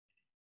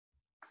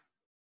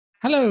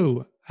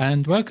Hello,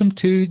 and welcome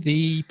to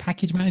the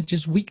Package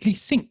Manager's Weekly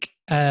Sync.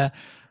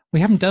 We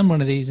haven't done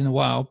one of these in a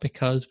while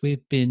because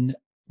we've been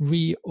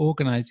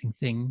reorganizing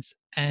things.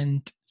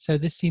 And so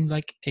this seemed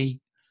like a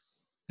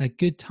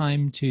good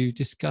time to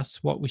discuss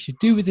what we should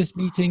do with this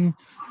meeting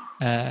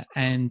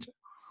and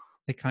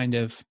the kind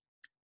of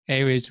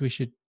areas we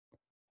should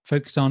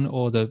focus on,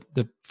 or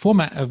the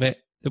format of it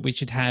that we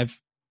should have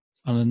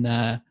on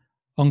an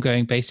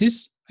ongoing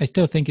basis. I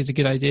still think it's a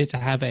good idea to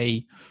have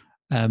a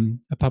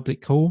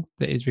public call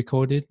that is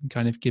recorded and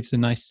kind of gives a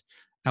nice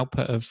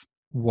output of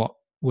what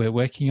we're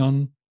working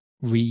on,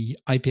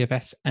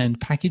 IPFS and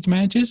package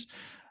managers.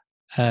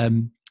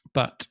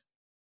 But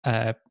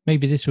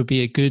maybe this would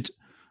be a good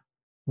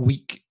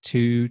week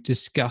to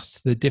discuss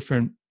the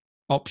different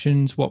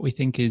options, what we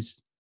think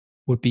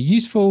would be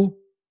useful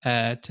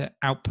to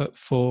output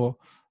for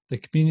the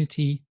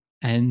community,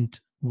 and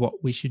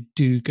what we should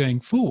do going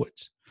forward.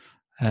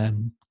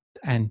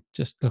 And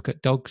just look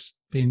at dogs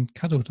being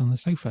cuddled on the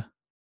sofa.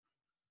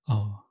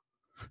 Oh,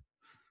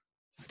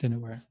 I don't know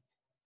where.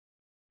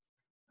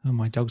 Oh,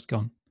 my dog's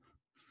gone.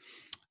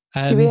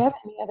 Do we have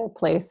any other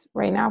place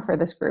right now for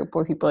this group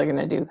where people are going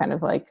to do kind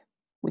of like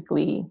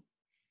weekly?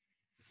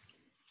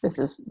 This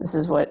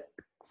is what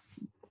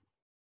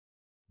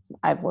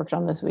I've worked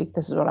on this week.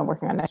 This is what I'm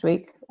working on next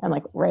week, and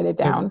like write it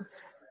down.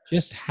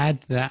 Just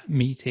had that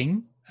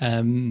meeting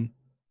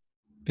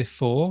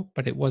before,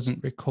 but it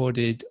wasn't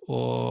recorded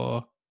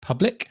or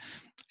public.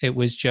 It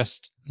was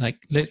just like,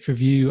 let's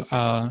review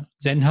our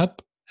Zen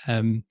Hub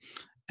and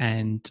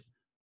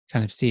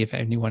kind of see if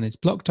anyone is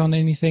blocked on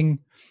anything.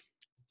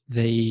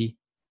 The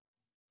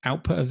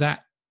output of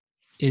that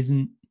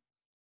isn't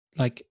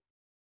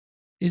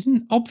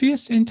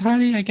obvious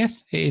entirely, I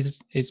guess.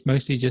 It's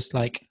mostly just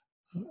like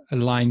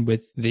aligned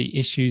with the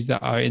issues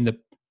that are in the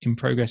in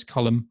progress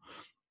column.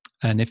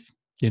 And if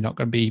you're not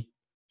going to be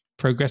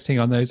progressing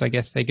on those, I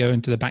guess they go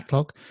into the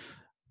backlog.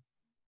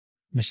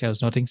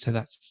 Michelle's nodding, so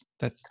that's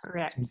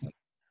correct.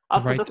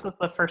 Also, right. This is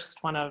the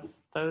first one of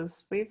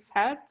those we've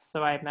had,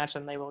 so I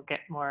imagine they will get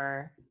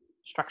more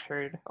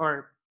structured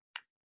or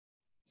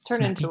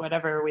turn into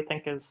whatever we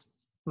think is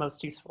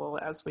most useful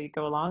as we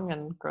go along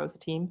and grow as a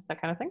team, that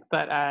kind of thing.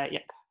 But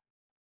yep.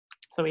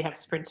 So we have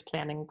sprint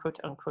planning, quote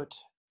unquote,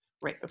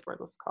 right before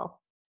this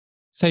call.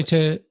 So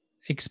to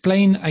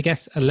explain, I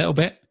guess, a little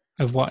bit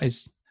of what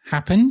has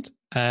happened,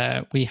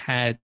 we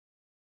had.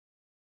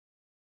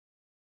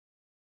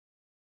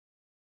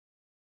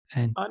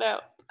 And oh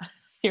no,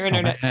 your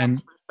internet.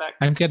 And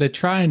I'm going to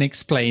try and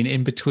explain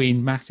in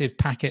between massive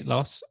packet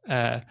loss.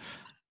 We'll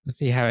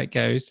see how it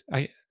goes.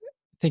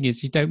 Thing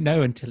is, you don't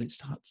know until it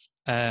starts.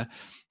 So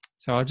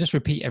I'll just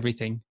repeat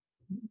everything.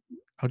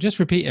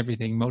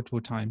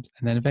 Multiple times,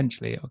 and then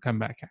eventually it'll come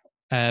back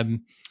out.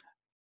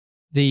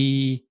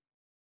 We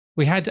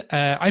had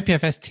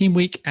IPFS Team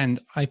Week and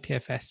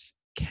IPFS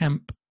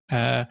Camp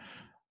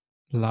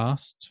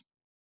last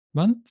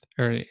month,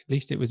 or at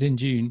least it was in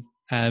June,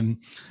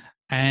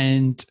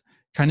 and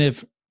kind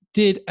of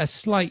did a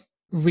slight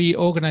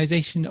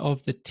reorganization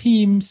of the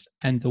teams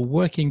and the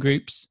working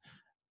groups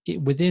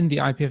within the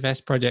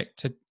IPFS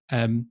project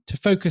to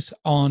focus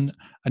on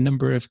a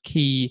number of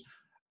key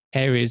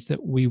areas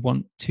that we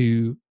want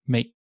to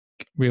make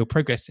real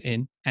progress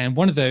in. And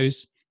one of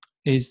those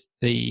is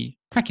the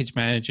package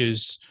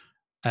managers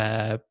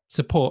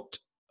support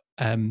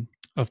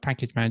of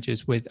package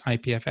managers with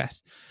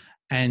IPFS.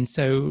 And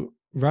so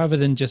rather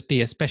than just be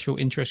a special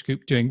interest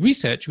group doing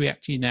research, we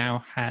actually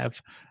now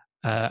have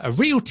a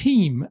real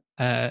team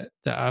that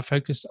are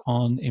focused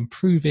on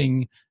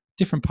improving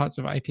different parts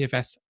of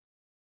IPFS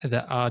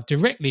that are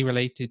directly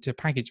related to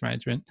package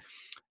management.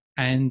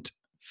 And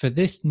for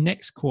this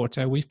next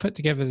quarter, we've put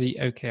together the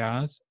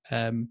OKRs,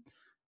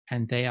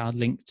 and they are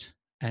linked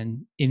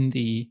and in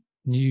the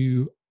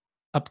new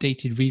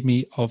updated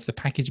README of the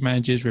package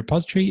managers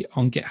repository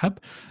on GitHub.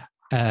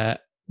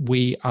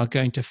 We are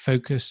going to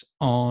focus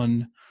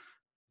on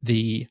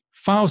the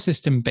file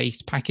system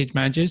based package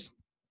managers,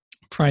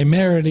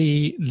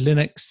 primarily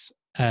Linux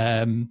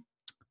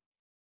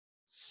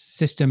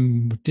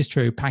system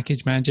distro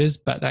package managers,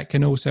 but that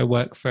can also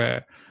work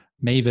for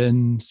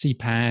Maven,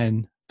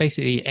 CPAN,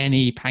 basically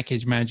any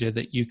package manager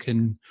that you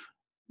can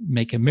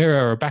make a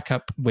mirror or a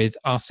backup with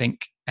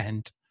rsync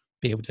and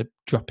be able to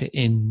drop it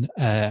in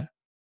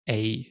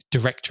a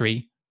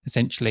directory,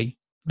 essentially,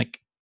 like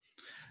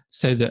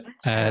so that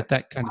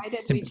that kind why of. Why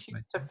did we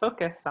choose to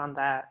focus on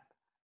that?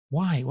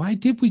 Why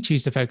did we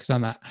choose to focus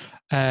on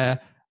that?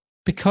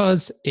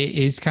 Because it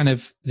is kind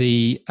of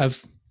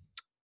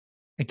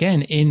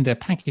again, in the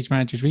package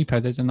managers repo,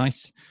 there's a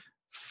nice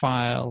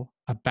file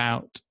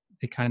about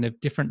the kind of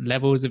different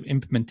levels of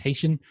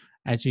implementation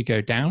as you go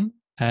down.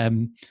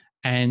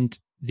 And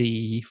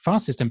the file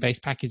system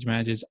based package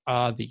managers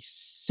are the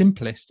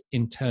simplest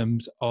in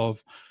terms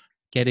of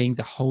getting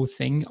the whole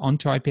thing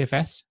onto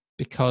IPFS,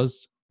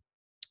 because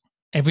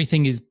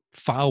everything is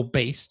file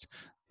based.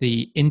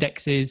 The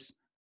indexes,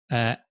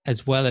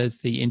 as well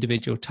as the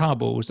individual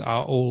tables,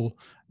 are all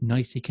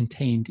nicely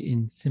contained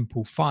in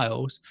simple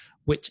files,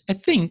 which I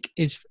think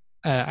is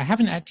I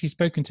haven't actually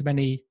spoken to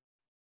many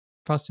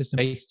file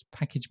system-based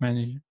package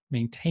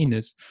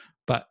maintainers,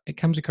 but it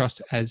comes across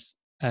as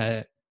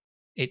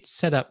it's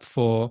set up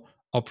for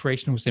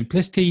operational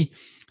simplicity,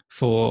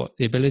 for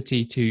the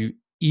ability to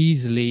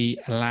easily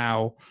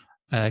allow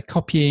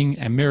copying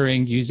and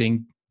mirroring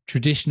using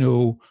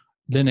traditional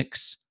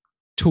Linux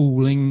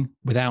tooling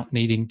without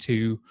needing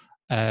to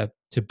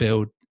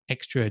build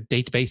extra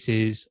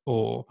databases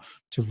or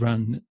to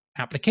run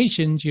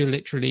applications. You're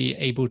literally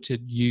able to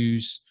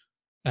use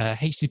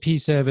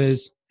HTTP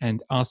servers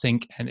and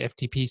rsync and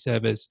FTP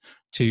servers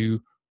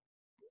to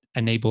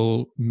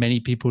enable many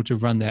people to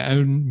run their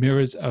own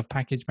mirrors of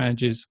package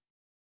managers.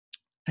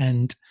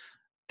 And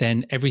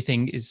then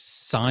everything is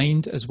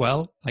signed as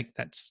well. Like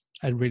that's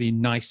a really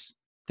nice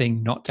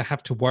thing not to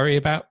have to worry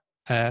about,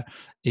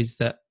 is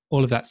that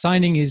all of that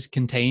signing is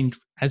contained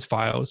as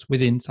files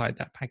within inside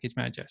that package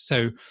manager.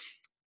 So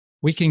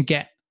we can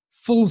get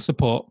full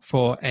support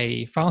for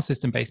a file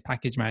system-based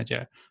package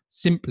manager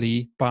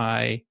simply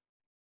by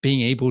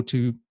being able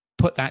to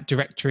put that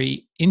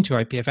directory into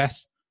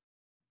IPFS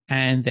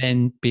and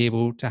then be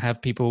able to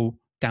have people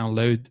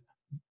download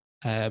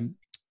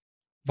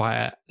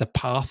via the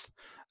path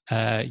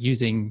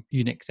using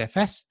Unix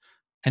FS.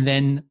 And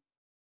then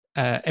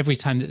every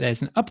time that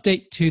there's an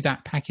update to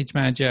that package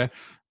manager,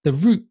 the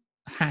root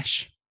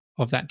hash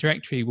of that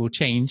directory will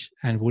change,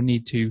 and we'll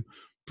need to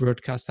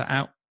broadcast that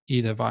out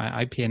either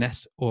via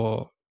IPNS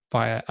or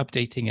via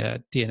updating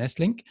a DNS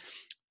link.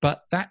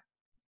 But that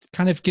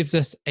kind of gives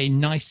us a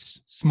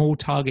nice small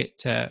target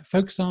to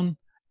focus on,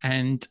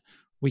 and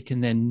we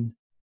can then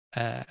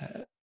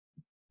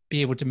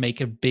be able to make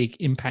a big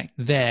impact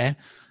there.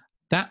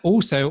 That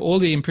also, all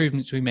the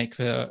improvements we make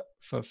for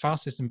file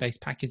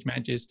system-based package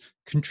managers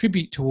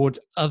contribute towards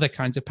other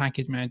kinds of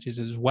package managers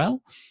as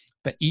well.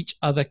 But each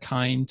other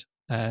kind,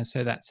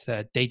 so that's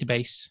the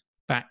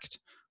database-backed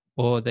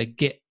or the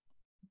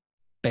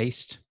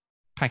Git-based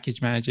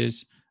package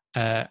managers,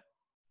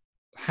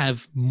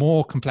 have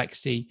more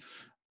complexity,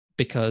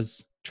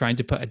 because trying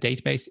to put a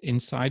database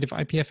inside of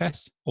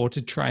IPFS or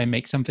to try and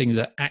make something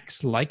that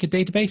acts like a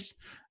database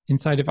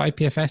inside of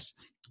IPFS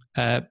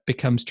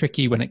becomes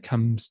tricky when it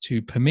comes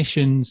to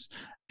permissions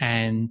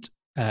and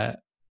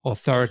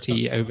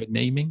authority over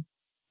naming.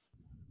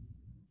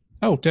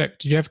 Oh, Dirk,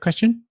 did you have a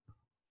question?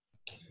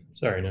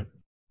 Sorry, no.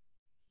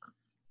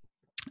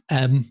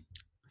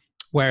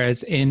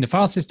 Whereas in the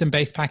file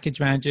system-based package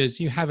managers,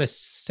 you have a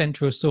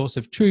central source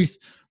of truth,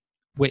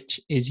 which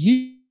is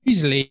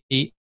usually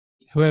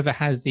whoever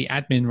has the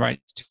admin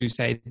rights to,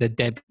 say, the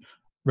Deb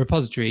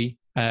repository.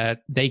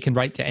 They can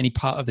write to any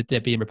part of the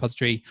Debian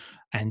repository,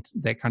 and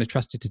they're kind of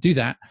trusted to do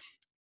that.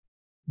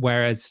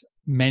 Whereas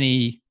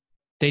many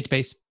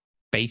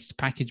database-based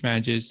package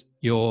managers,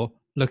 you're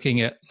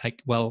looking at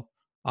like, well,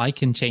 I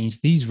can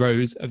change these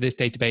rows of this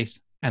database,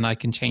 and I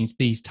can change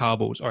these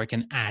tables, or I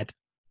can add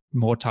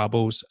more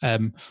tables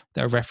that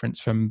are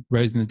referenced from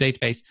rows in the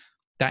database.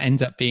 That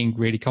ends up being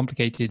really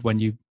complicated when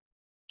you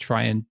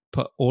try and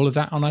put all of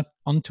that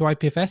onto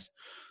IPFS.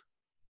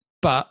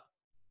 But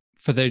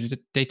for those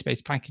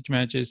database package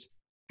managers,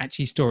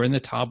 actually storing the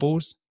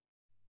tables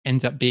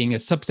ends up being a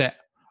subset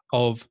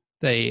of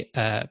the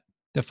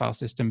file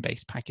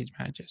system-based package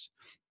managers.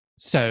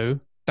 So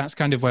that's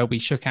kind of where we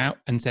shook out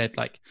and said,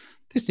 like,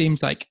 this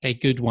seems like a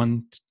good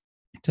one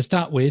to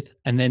start with.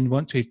 And then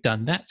once we've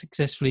done that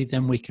successfully,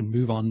 then we can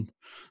move on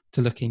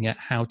to looking at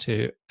how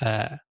to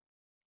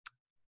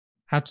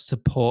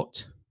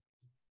support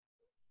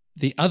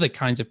the other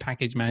kinds of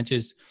package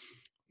managers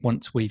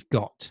once we've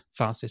got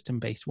file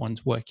system-based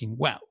ones working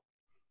well.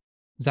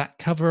 Does that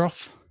cover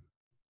off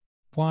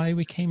why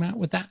we came out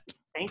with that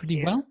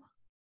pretty well?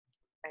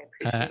 I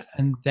appreciate it.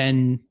 And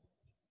then,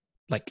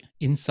 like,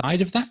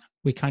 inside of that,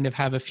 we kind of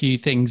have a few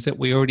things that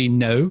we already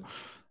know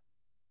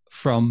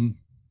from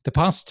the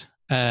past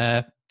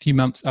few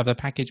months of the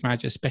package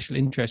manager special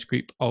interest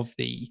group of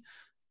the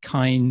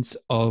kinds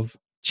of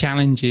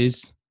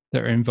challenges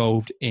that are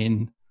involved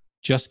in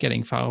just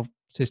getting file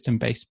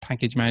system-based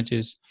package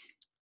managers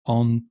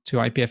on to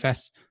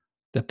IPFS,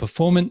 the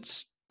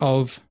performance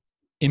of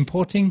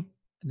importing,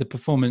 the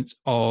performance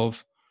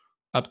of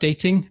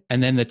updating,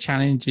 and then the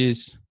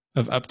challenges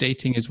of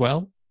updating as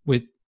well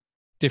with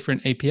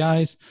different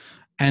APIs,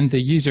 and the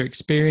user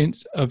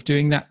experience of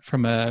doing that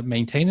from a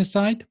maintainer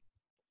side.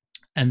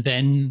 And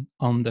then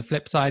on the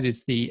flip side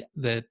is the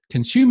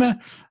consumer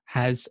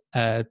has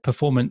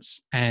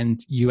performance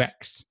and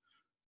UX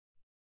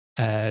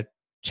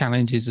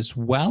challenges as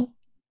well.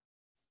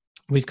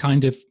 We've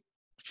kind of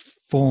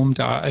formed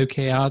our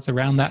OKRs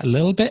around that a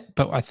little bit,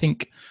 but I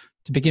think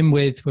to begin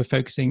with, we're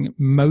focusing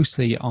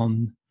mostly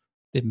on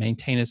the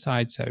maintainer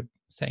side, so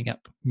setting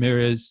up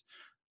mirrors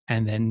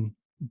and then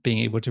being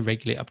able to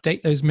regularly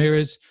update those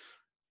mirrors.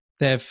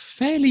 They're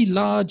fairly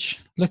large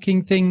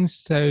looking things,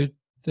 so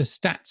the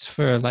stats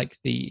for like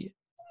the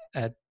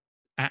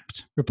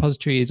apt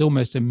repository is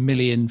almost 1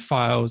 million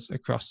files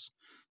across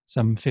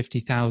some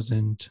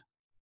 50,000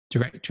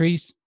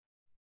 directories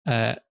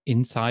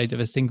inside of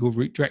a single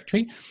root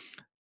directory.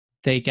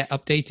 They get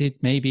updated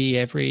maybe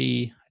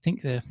every, I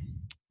think the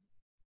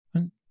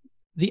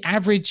the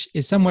average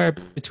is somewhere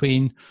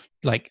between,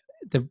 like,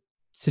 the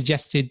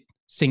suggested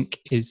sync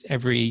is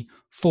every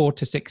 4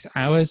 to 6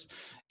 hours.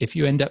 If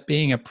you end up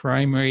being a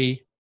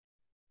primary,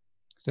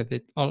 so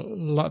that a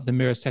lot of the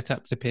mirror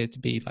setups appear to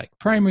be like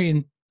primary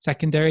and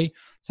secondary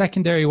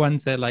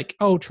ones, they're like,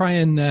 oh, try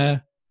and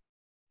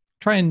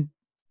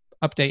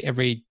update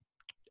every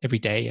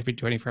day, every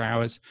 24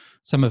 hours.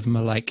 Some of them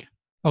are like,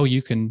 oh,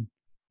 you can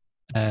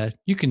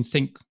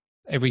sync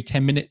every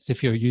 10 minutes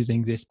if you're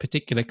using this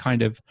particular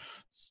kind of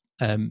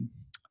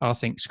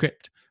rsync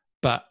script.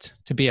 But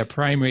to be a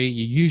primary,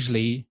 you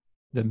usually,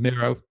 the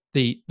mirror,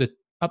 the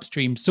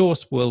upstream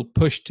source will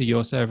push to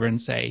your server and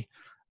say,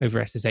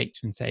 over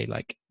SSH, and say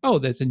like, oh,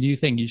 there's a new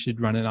thing, you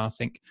should run an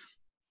rsync.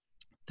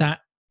 That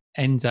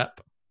ends up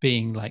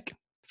being like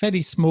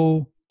fairly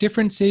small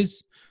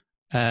differences,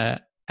 and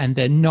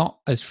they're not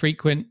as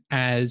frequent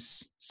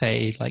as,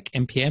 say, like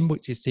npm,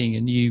 which is seeing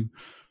a new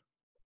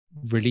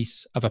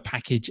release of a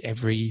package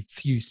every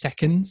few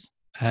seconds.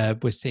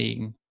 We're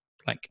seeing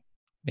like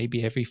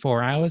maybe every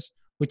 4 hours,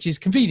 which is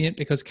convenient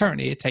because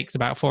currently it takes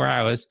about 4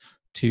 hours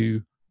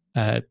to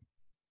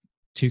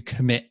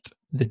commit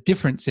the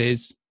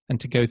differences and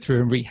to go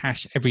through and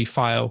rehash every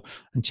file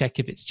and check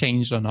if it's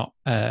changed or not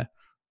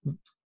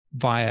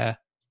via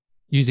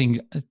using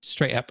a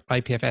straight up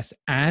IPFS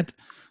add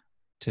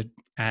to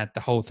add the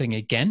whole thing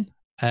again.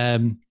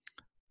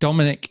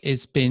 Dominic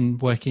has been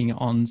working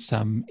on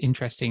some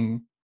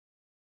interesting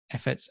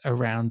efforts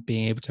around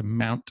being able to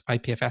mount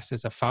IPFS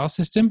as a file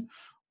system,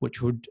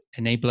 which would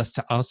enable us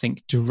to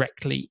rsync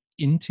directly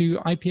into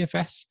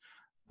IPFS,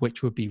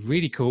 which would be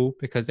really cool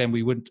because then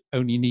we would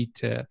only need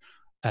to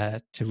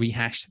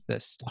rehash the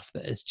stuff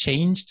that has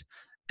changed,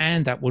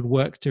 and that would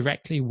work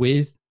directly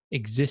with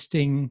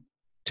existing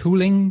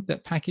tooling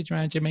that package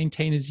manager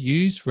maintainers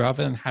use,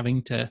 rather than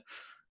having to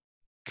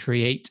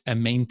create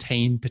and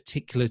maintain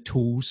particular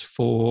tools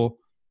for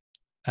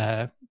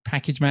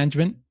package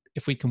management.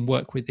 If we can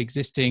work with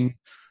existing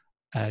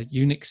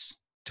Unix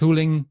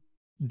tooling,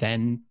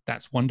 then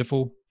that's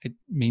wonderful. It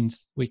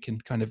means we can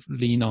kind of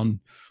lean on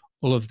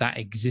all of that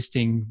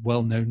existing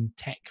well-known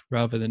tech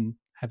rather than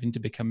having to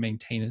become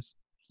maintainers.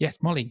 Yes,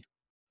 Molly.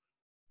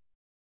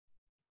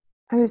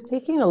 I was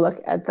taking a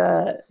look at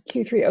the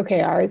Q3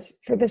 OKRs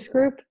for this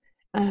group,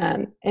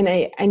 and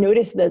I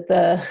noticed that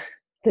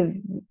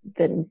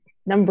the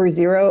number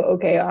 0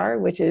 OKR,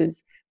 which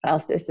is file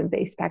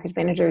system-based package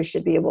managers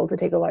should be able to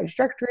take a large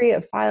directory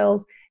of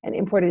files and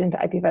import it into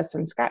IPFS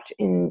from scratch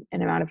in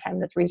an amount of time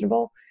that's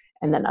reasonable,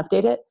 and then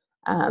update it.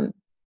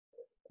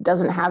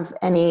 Doesn't have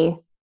any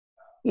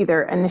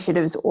either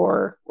initiatives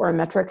or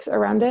metrics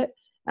around it.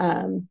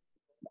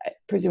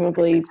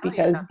 Presumably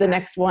because the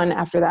next one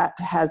after that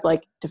has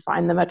like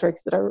define the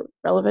metrics that are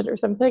relevant or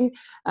something.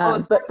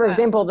 But for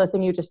example, the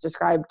thing you just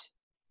described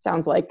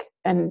sounds like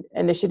an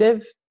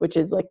initiative, which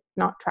is like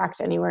not tracked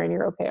anywhere in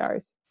your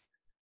OKRs.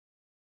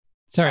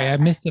 Sorry, I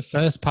missed the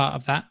first part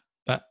of that,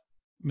 but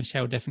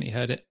Michelle definitely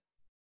heard it.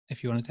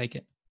 If you want to take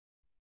it.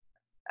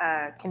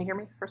 Can you hear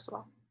me, first of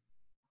all?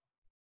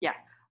 Yeah.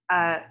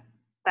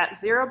 That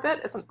 0 bit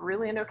isn't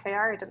really an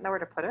OKR. I didn't know where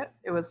to put it.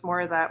 It was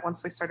more that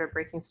once we started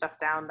breaking stuff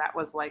down, that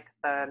was like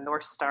the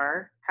North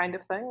Star kind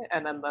of thing.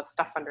 And then the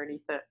stuff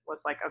underneath it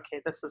was like, okay,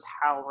 this is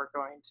how we're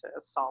going to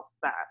solve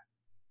that.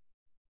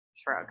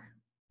 Shrug,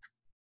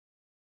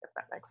 if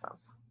that makes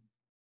sense.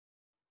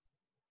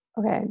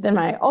 Okay, then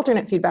my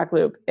alternate feedback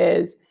loop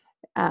is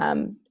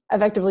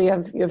effectively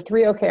you have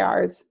 3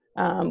 OKRs.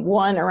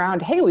 One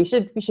around, hey, we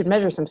should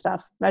measure some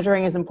stuff.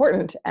 Measuring is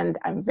important, and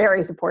I'm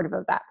very supportive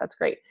of that. That's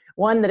great.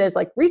 One that is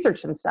like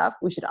research some stuff.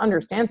 We should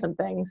understand some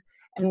things,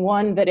 and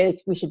one that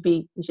is we should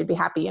be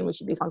happy and we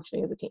should be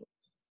functioning as a team.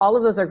 All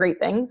of those are great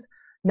things.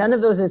 None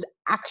of those is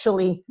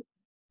actually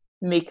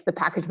make the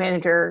package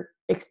manager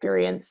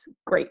experience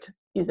great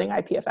using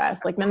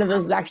IPFS. Like none of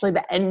those is actually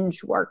the end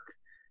work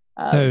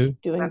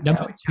of doing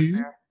number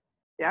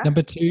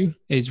number 2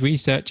 is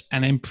research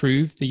and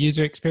improve the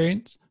user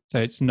experience. So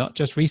it's not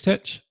just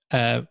research.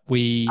 Oh,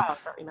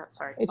 sorry, not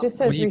sorry. It just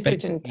says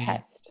research and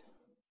test.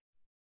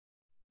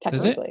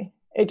 Technically,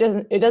 it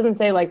doesn't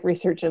say like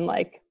research and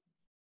like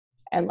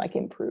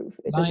improve.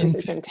 It says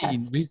research and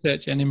test.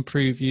 Research and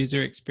improve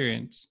user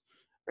experience.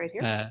 Right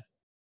here.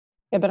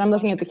 Yeah, but I'm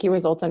looking at the key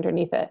results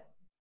underneath it,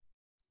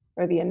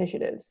 or the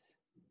initiatives.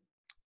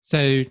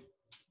 So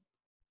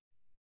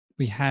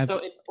we have. So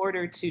in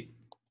order to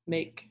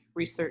make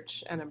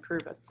research and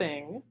improve a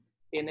thing,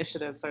 the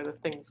initiatives are the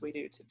things we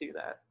do to do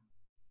that.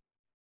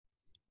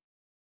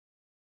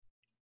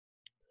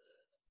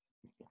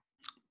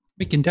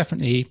 We can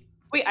definitely.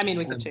 We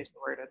could change the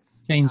word.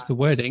 Change the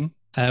wording.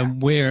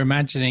 We're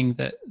imagining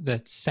that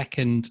the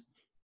second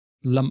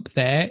lump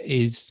there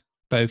is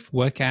both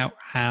work out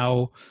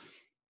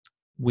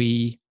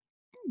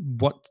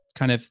what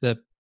kind of the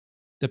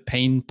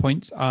pain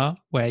points are,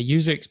 where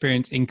user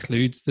experience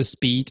includes the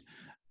speed,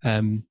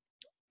 and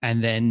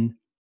then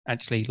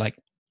actually like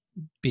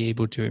be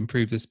able to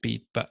improve the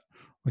speed. But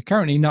we're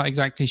currently not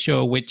exactly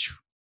sure which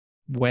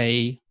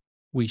way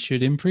we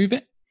should improve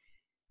it.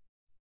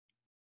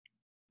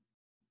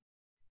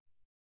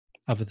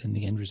 other than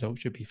the end result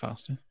should be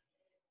faster.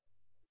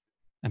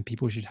 And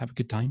people should have a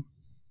good time.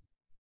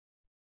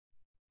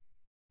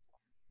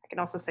 I can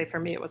also say for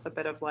me, it was a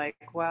bit of like,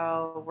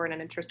 well, we're in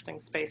an interesting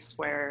space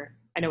where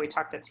I know we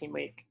talked at Team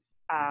Week.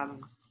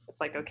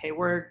 It's like, okay,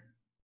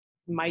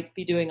 might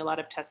be doing a lot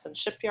of tests in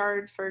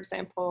Shipyard, for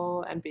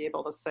example, and be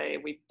able to say,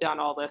 we've done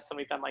all this and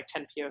we've done like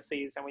 10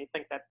 POCs and we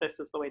think that this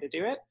is the way to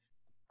do it.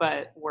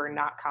 But we're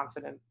not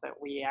confident that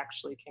we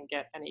actually can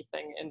get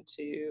anything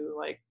into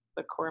like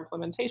the core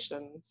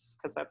implementations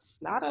because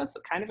that's not us,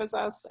 it kind of is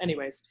us.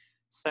 Anyways,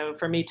 so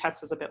for me,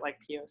 test is a bit like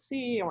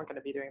POC, and we're going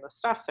to be doing the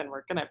stuff and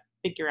we're going to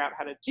figure out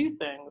how to do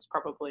things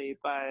probably,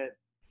 but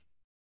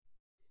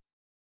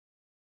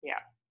yeah.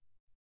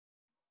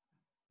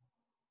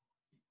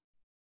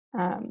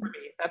 For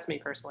me, that's me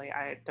personally.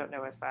 I don't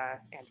know if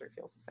Andrew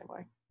feels the same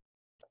way.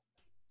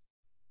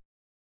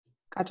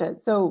 Gotcha.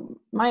 So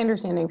my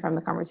understanding from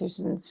the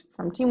conversations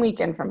from Team Week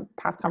and from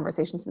past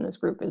conversations in this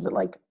group is that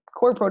like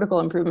core protocol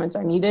improvements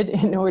are needed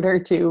in order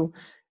to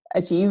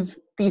achieve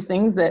these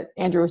things that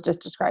Andrew was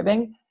just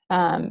describing,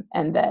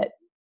 and that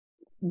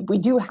we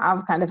do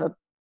have kind of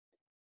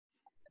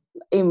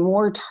a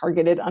more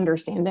targeted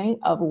understanding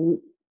of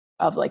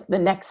like the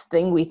next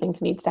thing we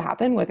think needs to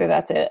happen, whether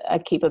that's a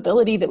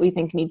capability that we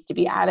think needs to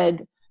be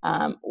added,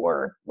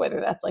 or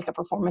whether that's like a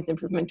performance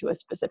improvement to a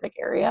specific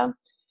area.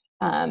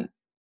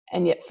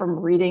 And yet from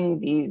reading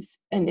these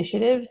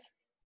initiatives,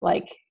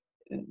 like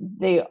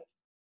they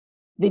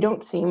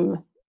don't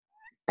seem,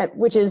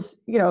 which is,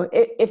 you know,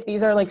 if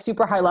these are like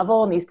super high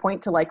level and these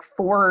point to like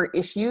 4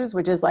 issues,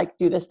 which is like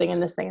do this thing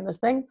and this thing and this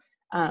thing,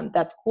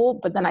 that's cool.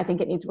 But then I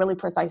think it needs really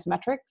precise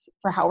metrics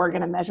for how we're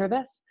going to measure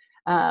this,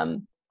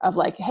 of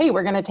like, hey,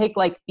 we're going to take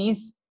like 3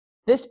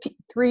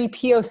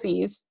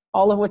 POCs,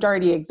 all of which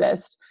already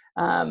exist,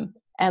 and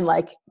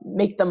like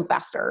make them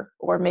faster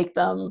or make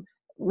them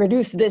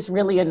reduce this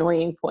really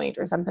annoying point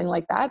or something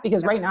like that.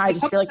 Because right now I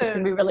just feel like it's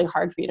going to be really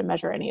hard for you to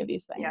measure any of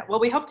these things. Yeah, well,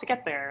 we hope to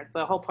get there.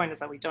 The whole point is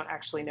that we don't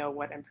actually know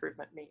what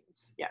improvement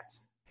means yet.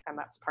 And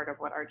that's part of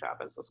what our job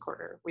is this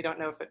quarter. We don't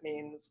know if it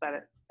means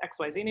that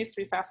XYZ needs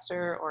to be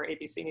faster or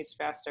ABC needs to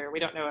be faster.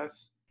 We don't know if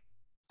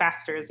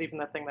faster is even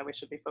the thing that we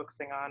should be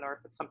focusing on, or if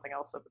it's something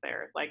else over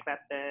there, like that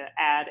the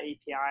add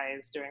API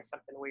is doing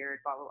something weird,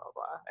 blah, blah, blah,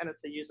 blah. And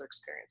it's a user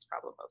experience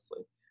problem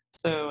mostly.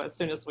 So as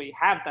soon as we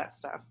have that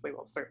stuff, we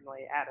will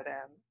certainly add it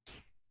in.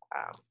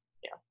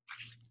 Yeah.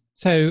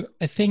 So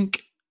I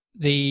think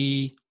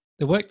the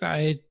work that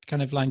I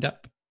kind of lined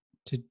up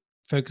to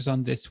focus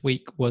on this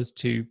week was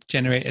to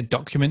generate a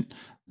document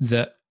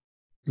that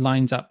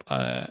lines up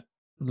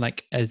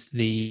like as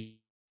the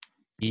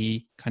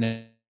kind of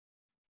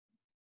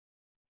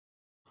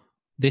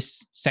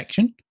this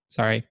section.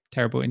 Sorry,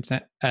 terrible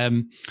internet.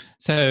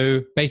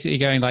 So basically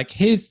going like,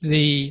 here's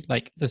the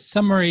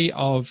summary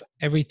of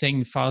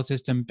everything file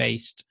system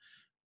based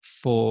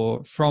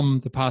from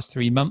the past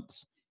 3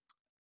 months,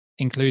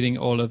 including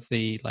all of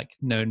the like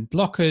known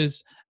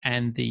blockers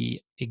and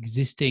the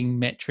existing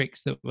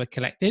metrics that were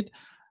collected,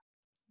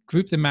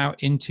 group them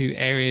out into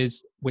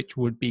areas which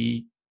would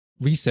be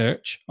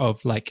research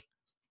of like,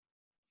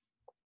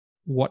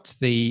 what's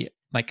the,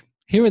 like,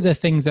 here are the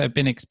things that have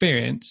been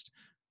experienced,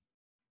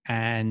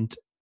 and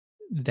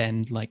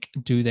then like,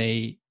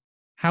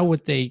 how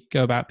would they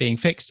go about being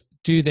fixed?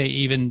 Should they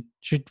even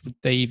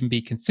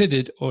be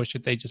considered, or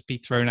should they just be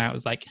thrown out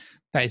as like,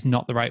 that is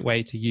not the right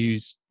way to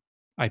use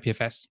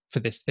IPFS for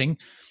this thing?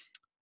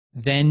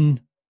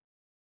 Then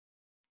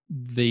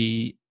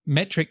the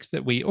metrics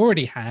that we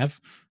already have,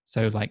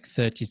 so like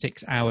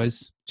 36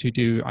 hours to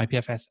do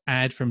IPFS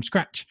add from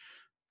scratch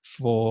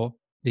for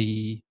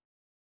the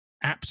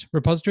apt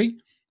repository,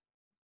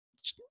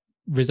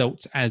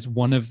 results as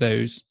one of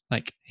those,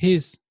 like,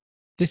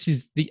 this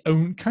is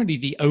currently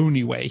the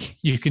only way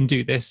you can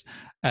do this,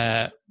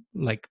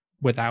 like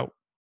without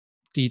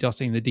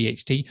DDoSing the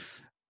DHT.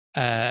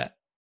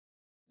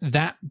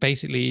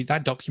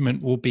 That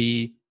document will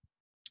be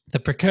the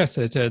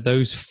precursor to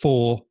those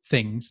 4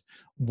 things.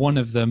 One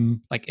of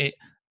them, like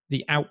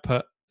the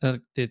output,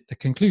 the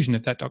conclusion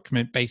of that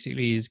document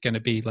basically is going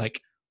to be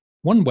like,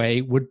 one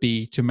way would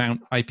be to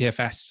mount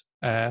IPFS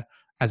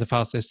as a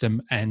file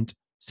system and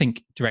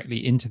sync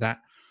directly into that.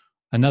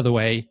 Another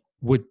way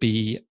would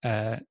be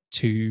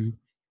to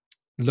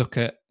look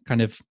at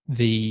kind of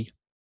the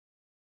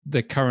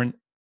current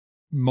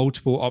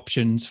multiple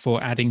options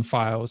for adding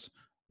files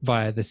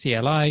via the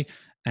CLI,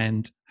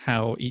 and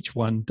how each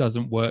one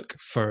doesn't work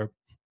for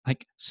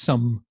like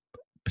some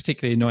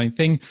particularly annoying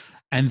thing.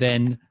 And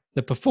then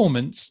the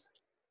performance,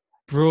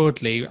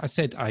 broadly, I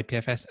said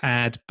IPFS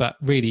add, but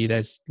really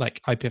there's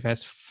like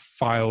IPFS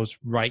files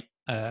write,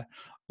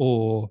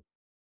 or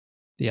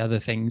the other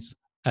things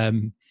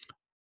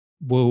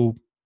will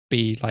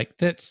be like,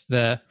 that's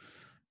the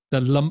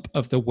lump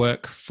of the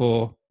work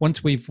for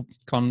once we've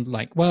gone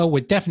like, well,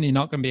 we're definitely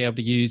not going to be able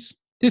to use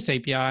this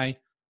API,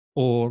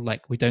 or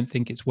like, we don't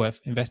think it's worth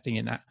investing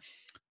in that.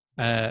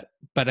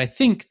 But I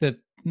think that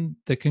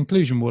the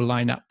conclusion will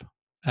line up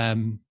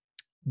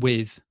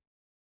with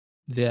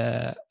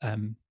the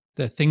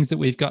things that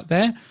we've got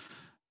there.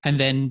 and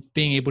then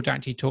being able to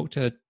actually talk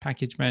to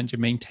package manager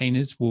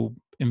maintainers will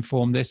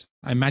inform this.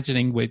 I'm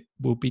imagining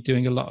we'll be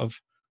doing a lot of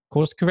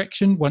course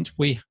correction once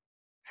we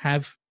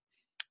have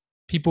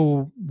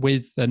people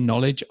with the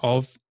knowledge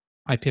of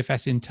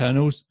IPFS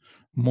internals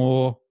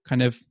more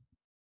kind of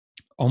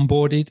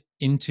onboarded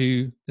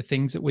into the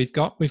things that we've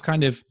got. We've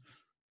kind of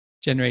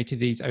generated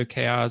these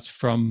OKRs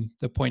from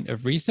the point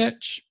of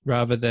research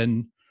rather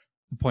than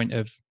the point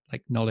of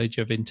like knowledge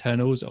of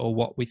internals or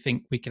what we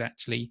think we could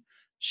actually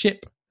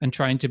ship, and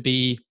trying to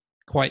be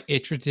quite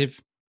iterative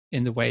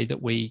in the way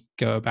that we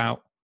go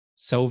about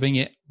solving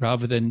it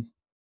rather than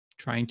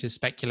trying to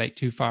speculate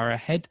too far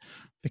ahead,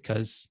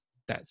 because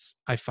that's,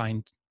 I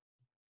find,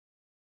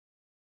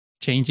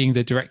 changing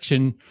the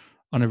direction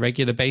on a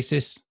regular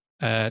basis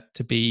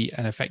to be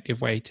an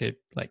effective way to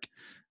like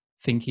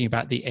thinking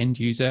about the end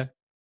user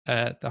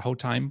the whole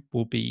time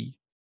will be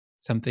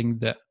something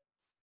that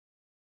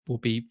will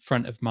be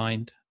front of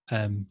mind,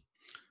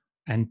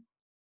 and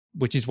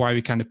which is why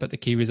we kind of put the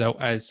key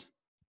result as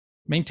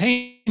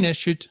maintainer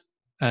should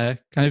kind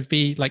of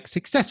be like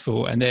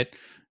successful, and that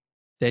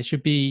there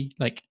should be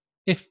like,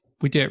 if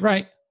we do it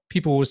right,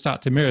 people will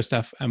start to mirror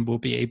stuff and we'll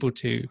be able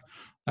to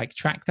like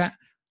track that.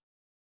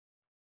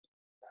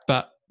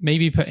 But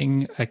maybe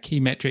putting a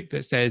key metric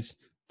that says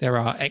there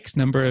are X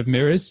number of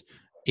mirrors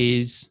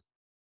is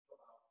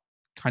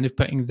kind of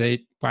putting the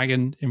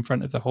wagon in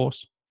front of the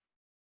horse.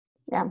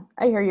 Yeah,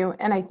 I hear you.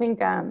 And I think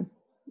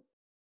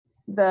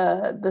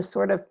the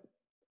sort of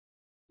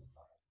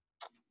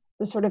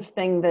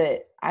thing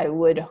that I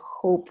would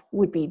hope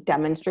would be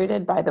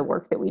demonstrated by the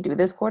work that we do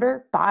this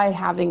quarter, by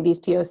having these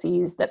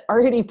POCs that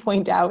already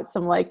point out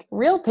some like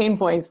real pain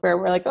points where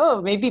we're like,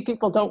 oh, maybe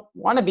people don't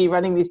want to be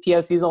running these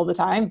POCs all the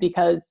time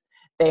because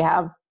they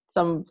have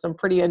some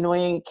pretty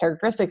annoying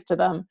characteristics to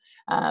them.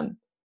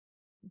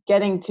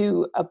 Getting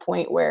to a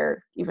point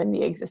where even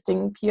the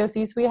existing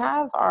POCs we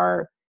have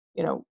are,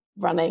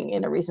 running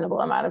in a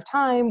reasonable amount of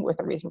time with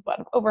a reasonable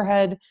amount of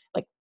overhead.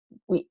 Like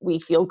we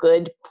feel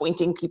good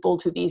pointing people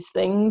to these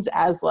things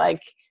as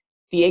like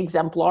the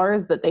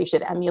exemplars that they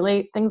should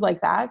emulate, things like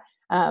that.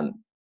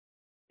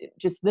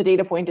 Just the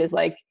data point is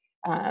like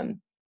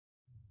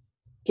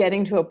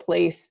getting to a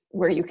place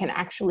where you can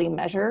actually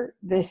measure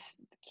this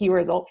key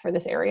result for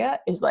this area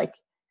is like,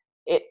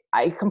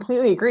 I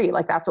completely agree.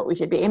 Like that's what we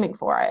should be aiming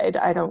for.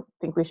 I don't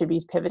think we should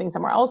be pivoting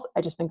somewhere else.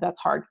 I just think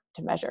that's hard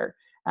to measure.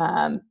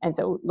 And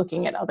so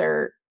looking at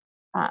other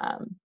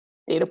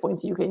data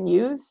points you can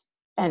use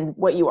and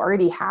what you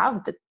already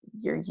have that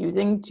you're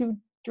using to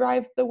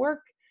drive the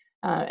work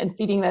and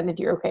feeding that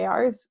into your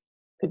OKRs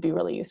could be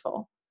really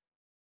useful.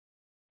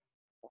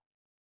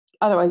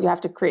 Otherwise, you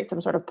have to create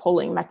some sort of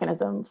polling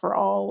mechanism for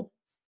all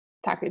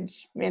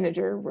package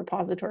manager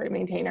repository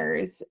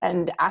maintainers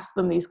and ask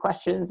them these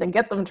questions and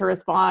get them to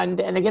respond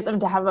and get them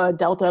to have a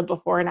delta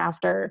before and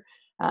after.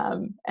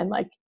 And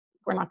like,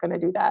 we're not going to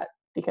do that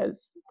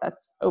because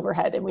that's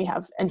overhead and we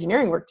have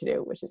engineering work to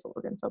do, which is what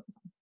we're going to focus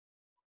on.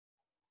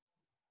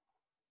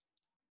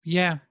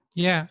 Yeah.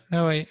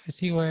 No, I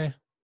see where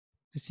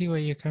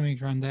you're coming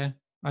from there.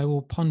 I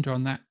will ponder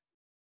on that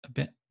a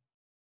bit.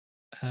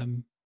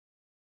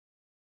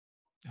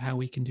 How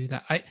we can do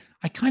that. I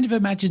kind of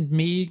imagined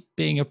me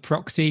being a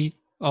proxy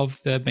of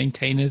the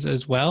maintainers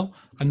as well.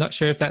 I'm not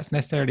sure if that's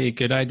necessarily a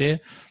good idea,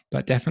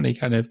 but definitely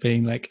kind of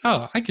being like,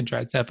 oh, I can try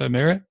and set up a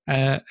mirror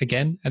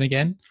again and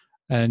again,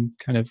 and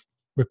kind of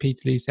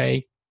repeatedly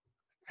say,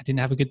 I didn't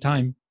have a good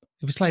time.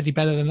 It was slightly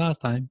better than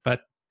last time,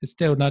 but it's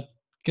still not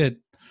good.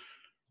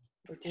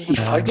 Given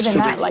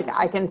that, like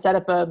I can set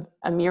up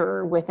a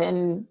mirror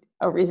within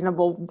a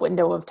reasonable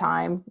window of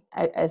time.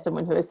 As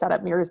someone who has set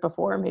up mirrors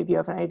before, maybe you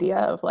have an idea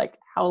of like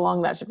how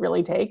long that should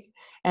really take.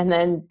 And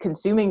then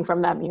consuming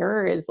from that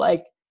mirror is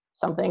like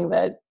something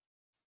that,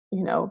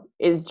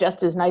 is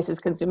just as nice as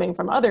consuming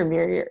from other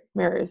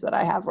mirrors that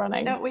I have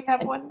running. No, we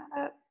have 1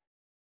 minute.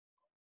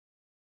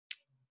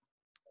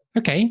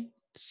 Okay.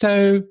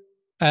 So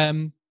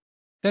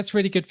that's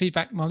really good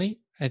feedback, Molly.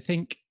 I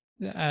think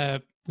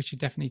we should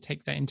definitely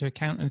take that into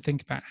account and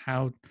think about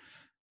how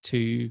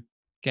to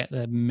get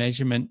the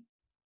measurement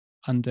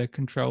under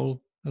control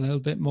a little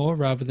bit more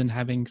rather than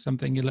having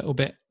something a little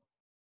bit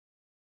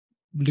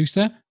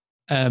looser.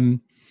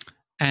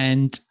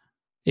 And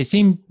it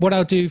seemed what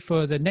I'll do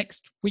for the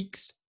next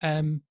week's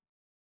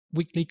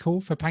weekly call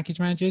for package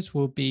managers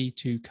will be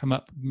to come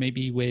up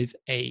maybe with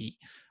a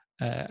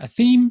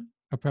theme.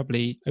 I'll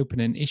probably open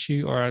an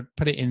issue, or I'll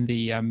put it in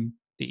the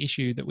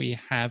issue that we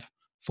have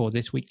for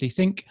this weekly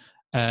sync.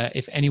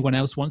 If anyone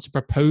else wants to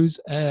propose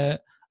a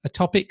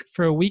topic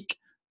for a week,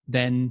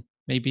 then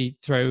maybe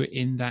throw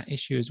in that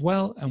issue as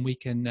well, and we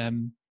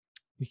can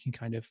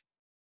kind of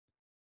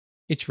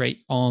iterate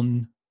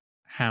on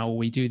how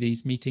we do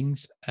these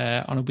meetings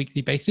on a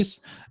weekly basis,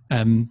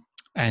 and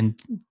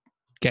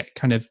get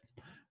kind of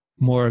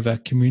more of a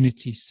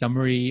community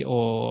summary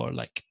or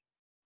like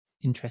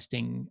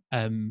interesting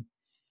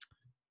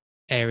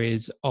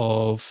areas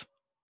of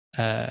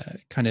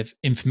kind of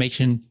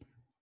information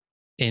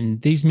in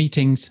these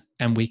meetings,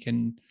 and we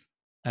can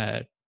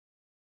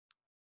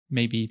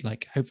maybe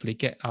like hopefully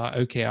get our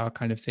OKR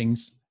kind of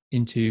things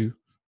into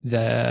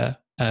the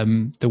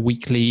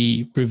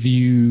weekly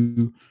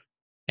review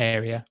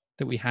area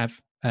that we have.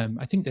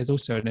 I think there's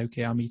also an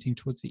OKR meeting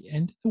towards the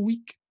end of the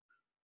week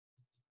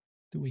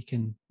that we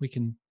can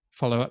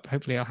follow up.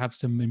 Hopefully I'll have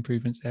some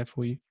improvements there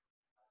for you.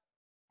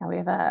 Now we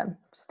have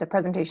just a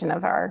presentation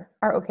of our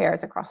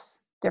OKRs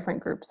across different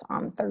groups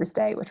on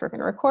Thursday, which we're going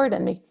to record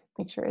and make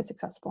sure is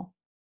accessible.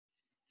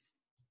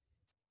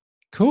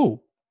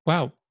 Cool.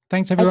 Wow.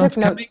 Thanks everyone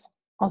for coming. Notes.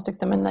 I'll stick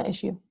them in the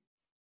issue.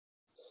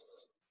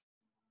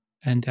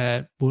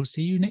 And we'll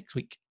see you next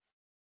week.